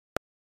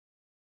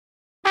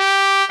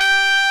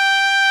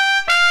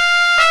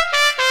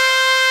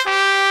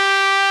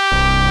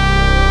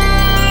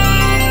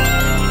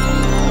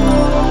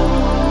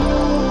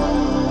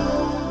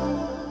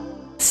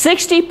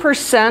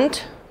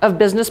60% of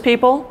business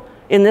people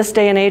in this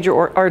day and age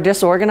are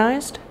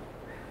disorganized.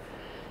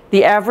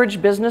 The average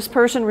business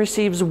person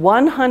receives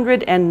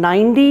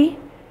 190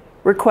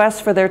 requests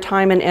for their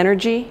time and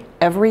energy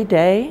every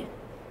day.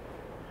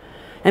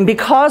 And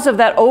because of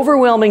that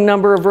overwhelming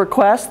number of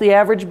requests, the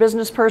average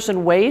business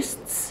person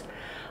wastes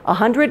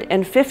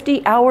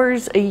 150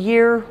 hours a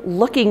year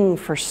looking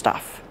for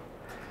stuff.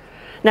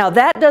 Now,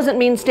 that doesn't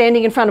mean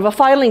standing in front of a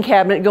filing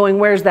cabinet going,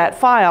 "Where's that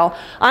file?"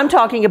 I'm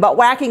talking about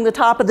whacking the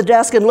top of the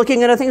desk and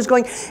looking at things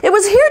going, "It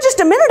was here just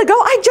a minute ago,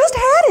 I just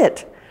had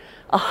it."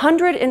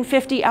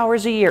 150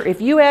 hours a year.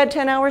 If you add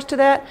 10 hours to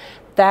that,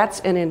 that's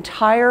an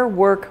entire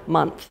work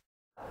month.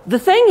 The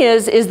thing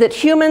is that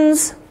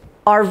humans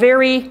are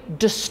very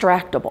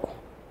distractible.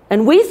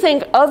 And we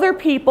think other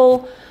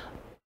people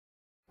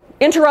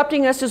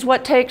interrupting us is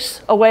what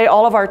takes away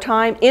all of our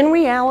time. In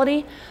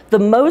reality, the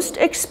most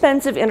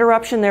expensive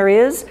interruption there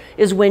is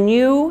when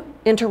you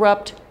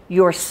interrupt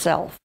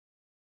yourself.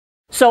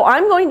 So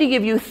I'm going to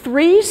give you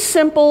 3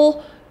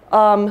 simple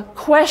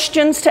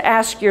questions to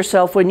ask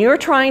yourself when you're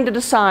trying to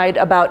decide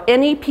about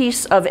any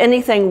piece of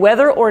anything,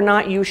 whether or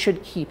not you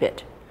should keep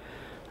it.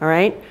 All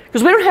right?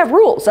 Because we don't have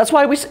rules. That's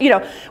why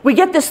we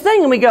get this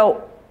thing and we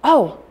go,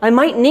 "Oh, I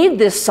might need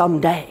this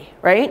someday,"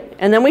 right?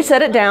 And then we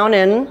set it down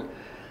and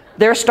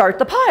there start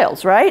the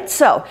piles, right?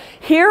 So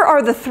here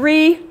are the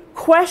 3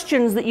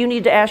 questions that you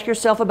need to ask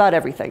yourself about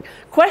everything.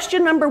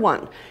 Question number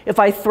 1, if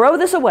I throw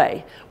this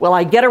away, will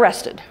I get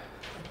arrested?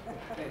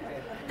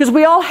 Because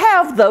we all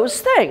have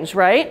those things,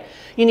 right?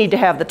 You need to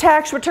have the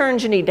tax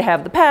returns, you need to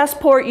have the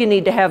passport, you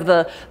need to have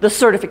the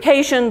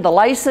certification, the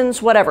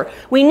license, whatever.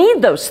 We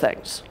need those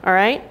things, all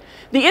right?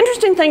 The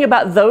interesting thing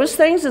about those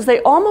things is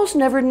they almost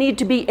never need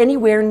to be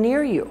anywhere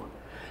near you.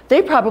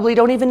 They probably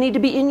don't even need to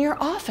be in your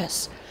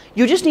office.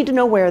 You just need to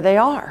know where they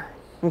are,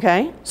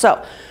 okay? So,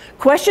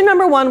 question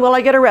number 1, will I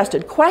get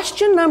arrested?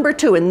 Question number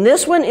 2, and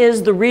this one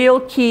is the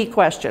real key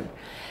question.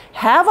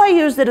 Have I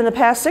used it in the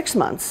past 6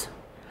 months?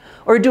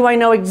 Or do I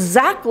know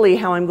exactly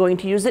how I'm going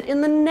to use it in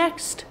the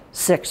next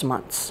 6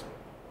 months?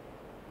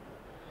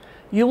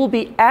 You will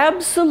be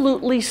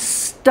absolutely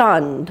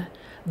stunned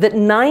that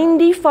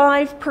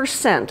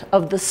 95%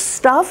 of the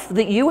stuff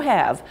that you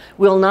have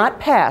will not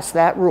pass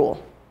that rule.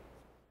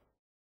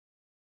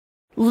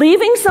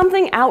 Leaving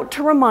something out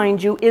to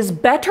remind you is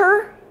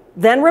better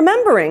than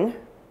remembering,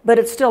 but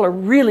it's still a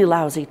really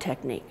lousy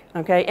technique,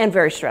 okay? And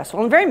very stressful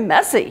and very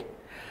messy,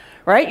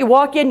 right? You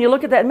walk in, you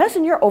look at that mess,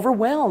 and you're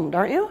overwhelmed,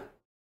 aren't you?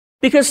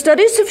 Because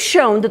studies have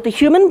shown that the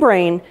human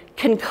brain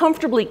can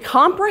comfortably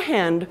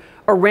comprehend,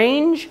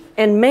 arrange,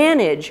 and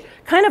manage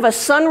kind of a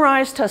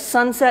sunrise to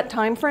sunset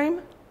time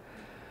frame.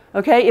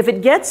 Okay, if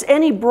it gets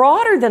any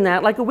broader than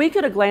that, like a week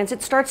at a glance,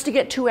 it starts to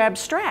get too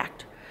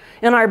abstract.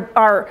 And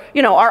our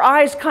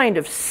eyes kind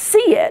of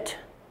see it,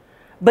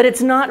 but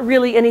it's not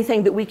really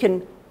anything that we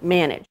can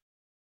manage.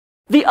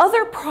 The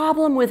other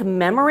problem with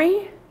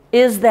memory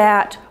is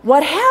that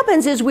what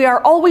happens is we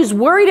are always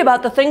worried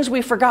about the things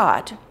we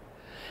forgot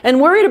and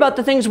worried about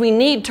the things we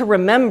need to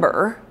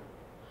remember.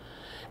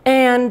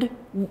 And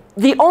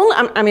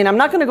I'm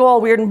not going to go all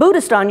weird and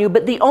Buddhist on you,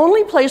 but the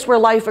only place where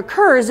life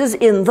occurs is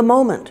in the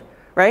moment,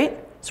 right?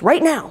 It's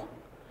right now.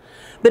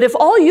 But if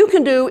all you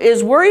can do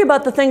is worry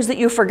about the things that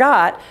you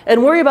forgot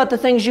and worry about the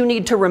things you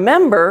need to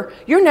remember,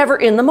 you're never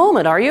in the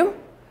moment, are you?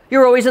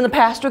 You're always in the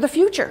past or the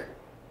future.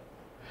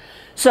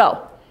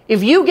 So,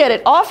 if you get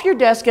it off your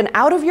desk and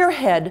out of your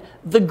head,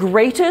 the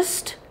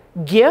greatest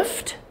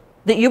gift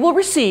that you will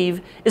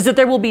receive is that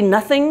there will be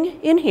nothing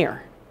in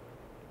here.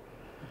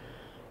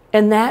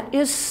 And that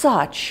is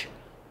such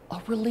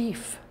a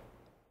relief.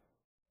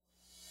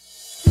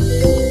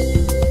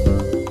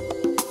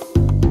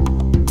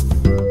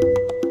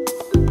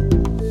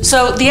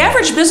 So the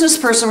average business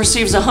person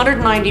receives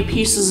 190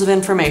 pieces of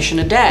information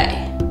a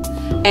day.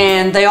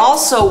 And they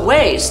also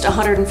waste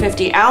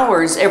 150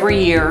 hours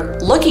every year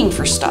looking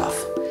for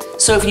stuff.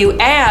 So if you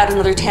add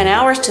another 10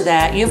 hours to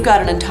that, you've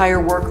got an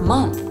entire work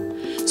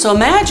month. So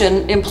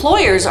imagine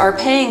employers are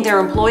paying their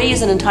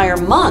employees an entire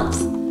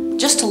month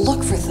just to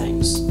look for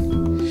things.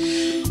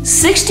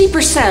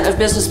 60% of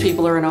business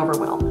people are in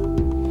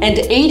overwhelm. And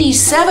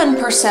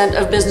 87%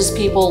 of business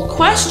people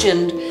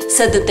questioned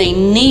said that they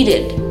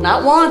needed,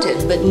 not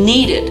wanted, but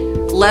needed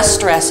less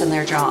stress in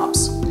their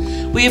jobs.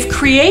 We have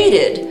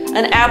created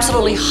an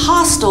absolutely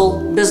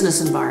hostile business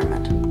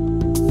environment.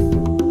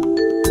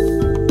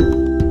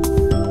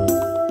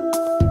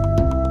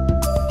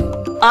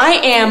 I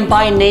am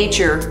by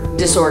nature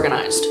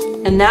disorganized,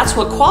 and that's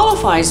what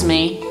qualifies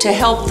me to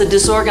help the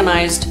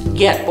disorganized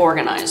get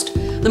organized.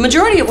 The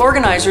majority of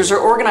organizers are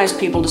organized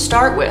people to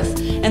start with,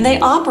 and they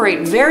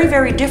operate very,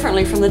 very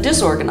differently from the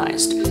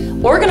disorganized.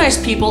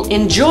 Organized people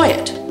enjoy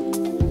it.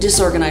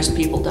 Disorganized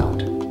people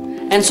don't.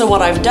 And so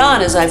what I've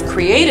done is I've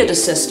created a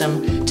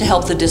system to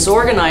help the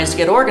disorganized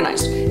get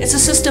organized. It's a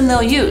system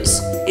they'll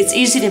use. It's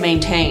easy to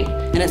maintain,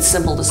 and it's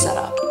simple to set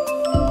up.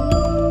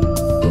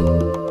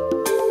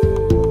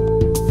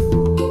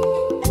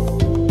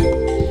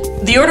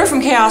 The Order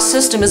from Chaos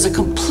system is a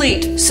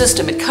complete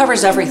system. It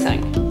covers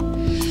everything.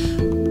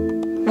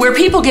 Where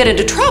people get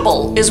into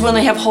trouble is when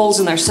they have holes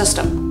in their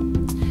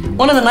system.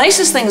 One of the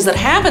nicest things that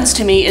happens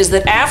to me is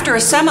that after a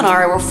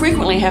seminar, I will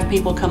frequently have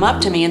people come up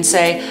to me and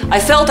say, I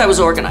felt I was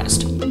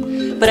organized,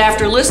 but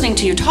after listening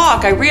to you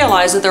talk, I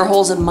realize that there are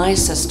holes in my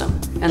system,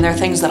 and there are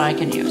things that I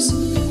can use.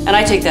 And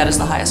I take that as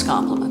the highest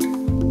compliment.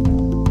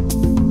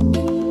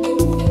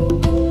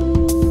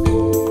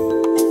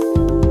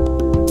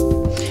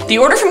 The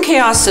Order from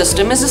Chaos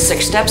system is a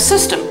 6-step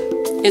system.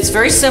 It's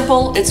very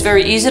simple, it's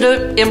very easy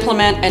to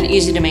implement, and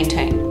easy to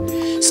maintain.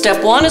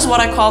 Step 1 is what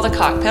I call the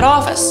cockpit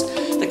office.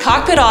 The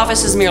cockpit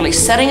office is merely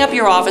setting up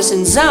your office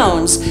in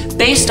zones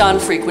based on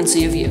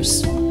frequency of use.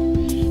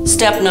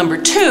 Step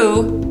number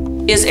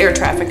 2 is air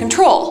traffic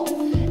control.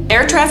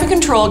 Air traffic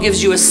control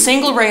gives you a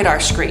single radar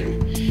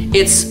screen.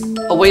 It's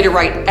a way to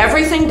write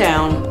everything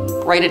down,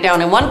 write it down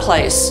in one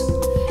place,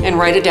 and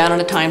write it down in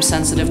a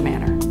time-sensitive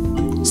manner.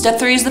 Step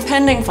 3 is the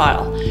pending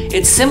file.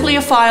 It's simply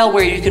a file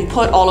where you can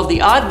put all of the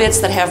odd bits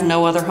that have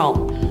no other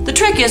home. The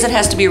trick is it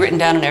has to be written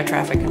down in air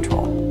traffic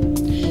control.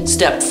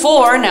 Step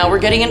 4, now we're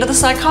getting into the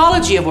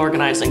psychology of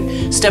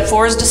organizing. Step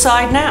 4 is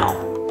decide now.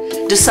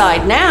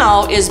 Decide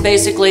now is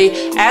basically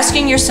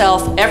asking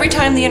yourself every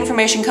time the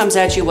information comes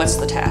at you, what's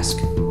the task?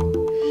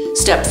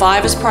 Step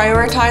 5 is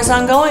prioritize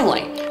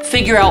ongoingly.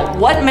 Figure out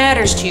what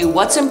matters to you,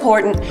 what's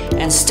important,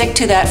 and stick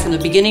to that from the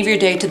beginning of your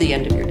day to the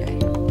end of your day.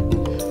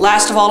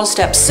 Last of all is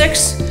step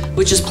 6,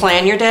 which is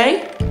plan your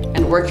day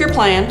and work your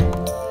plan,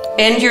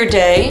 end your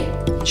day,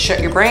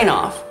 shut your brain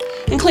off,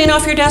 and clean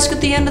off your desk at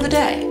the end of the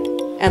day.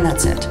 And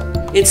that's it.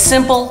 It's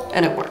simple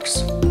and it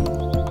works.